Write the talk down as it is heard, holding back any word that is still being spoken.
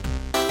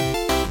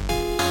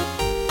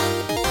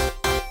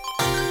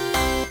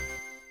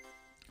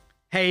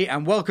Hey,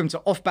 and welcome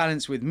to Off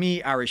Balance with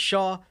me, Arish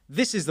Shah.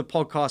 This is the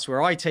podcast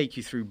where I take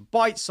you through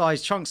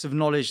bite-sized chunks of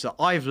knowledge that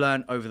I've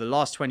learned over the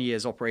last 20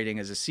 years operating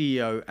as a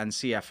CEO and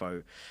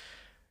CFO.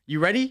 You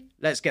ready?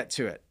 Let's get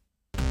to it.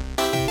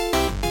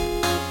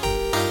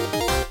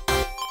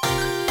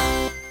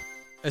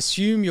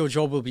 Assume your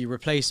job will be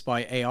replaced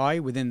by AI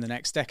within the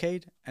next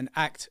decade and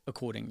act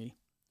accordingly.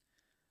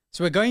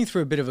 So we're going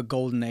through a bit of a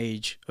golden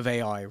age of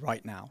AI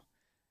right now.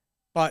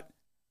 But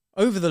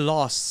over the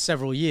last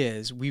several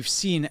years, we've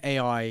seen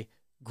AI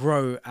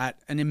grow at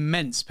an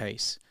immense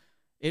pace.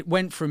 It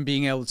went from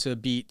being able to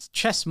beat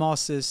chess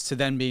masters to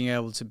then being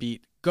able to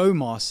beat Go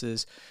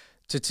masters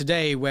to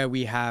today where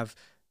we have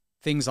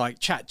things like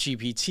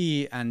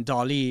ChatGPT and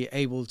Dalle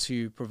able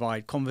to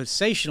provide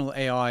conversational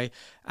AI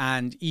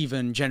and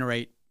even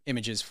generate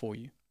images for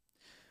you.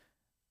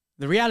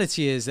 The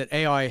reality is that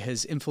AI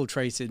has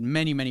infiltrated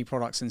many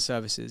products and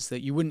services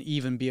that you wouldn't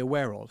even be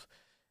aware of.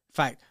 In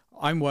fact,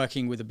 I'm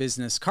working with a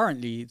business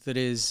currently that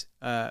is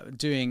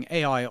doing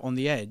AI on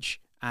the edge,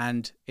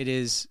 and it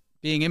is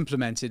being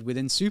implemented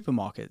within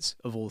supermarkets,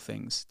 of all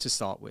things, to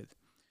start with.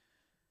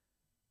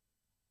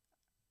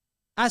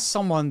 As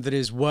someone that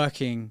is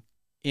working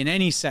in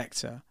any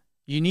sector,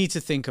 you need to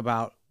think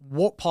about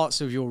what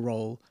parts of your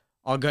role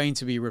are going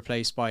to be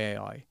replaced by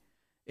AI.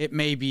 It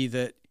may be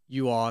that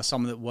you are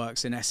someone that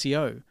works in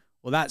SEO.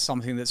 Well, that's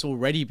something that's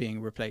already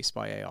being replaced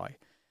by AI.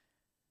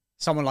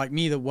 Someone like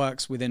me that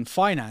works within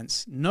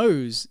finance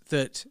knows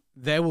that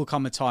there will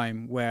come a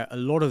time where a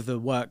lot of the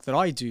work that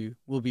I do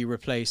will be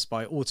replaced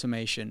by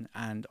automation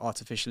and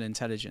artificial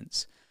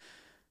intelligence.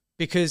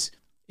 Because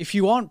if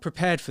you aren't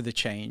prepared for the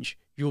change,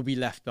 you'll be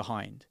left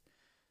behind.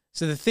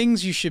 So the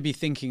things you should be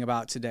thinking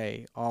about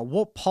today are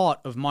what part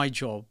of my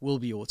job will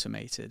be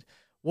automated?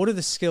 What are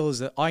the skills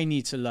that I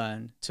need to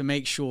learn to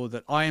make sure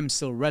that I am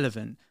still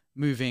relevant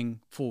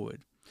moving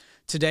forward?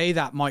 Today,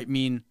 that might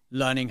mean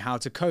learning how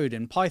to code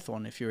in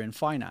Python if you're in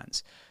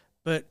finance,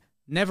 but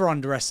never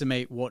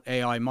underestimate what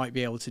AI might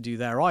be able to do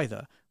there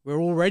either.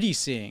 We're already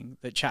seeing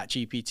that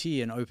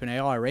ChatGPT and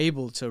OpenAI are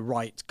able to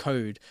write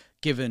code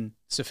given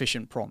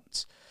sufficient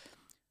prompts.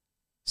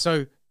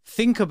 So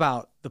think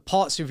about the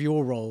parts of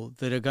your role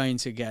that are going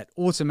to get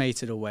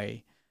automated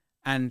away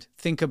and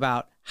think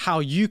about how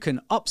you can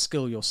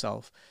upskill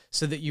yourself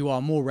so that you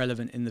are more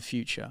relevant in the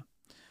future.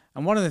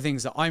 And one of the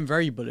things that I'm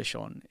very bullish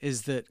on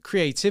is that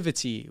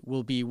creativity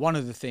will be one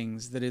of the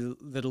things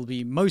that'll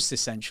be most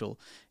essential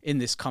in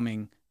this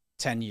coming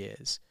 10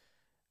 years.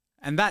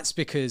 And that's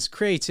because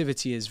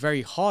creativity is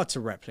very hard to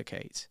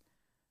replicate.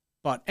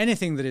 But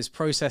anything that is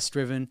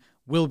process-driven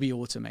will be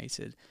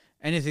automated.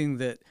 Anything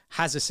that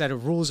has a set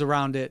of rules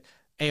around it,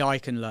 AI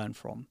can learn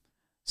from.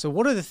 So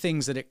what are the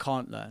things that it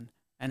can't learn?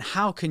 And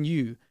how can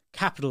you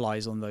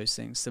capitalize on those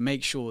things to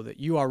make sure that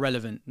you are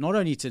relevant not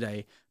only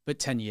today, but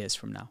 10 years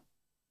from now?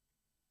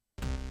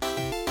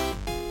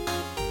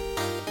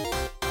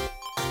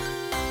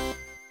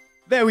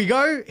 There we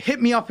go.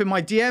 Hit me up in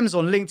my DMs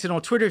on LinkedIn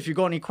or Twitter if you've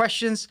got any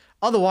questions.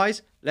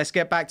 Otherwise, let's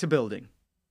get back to building.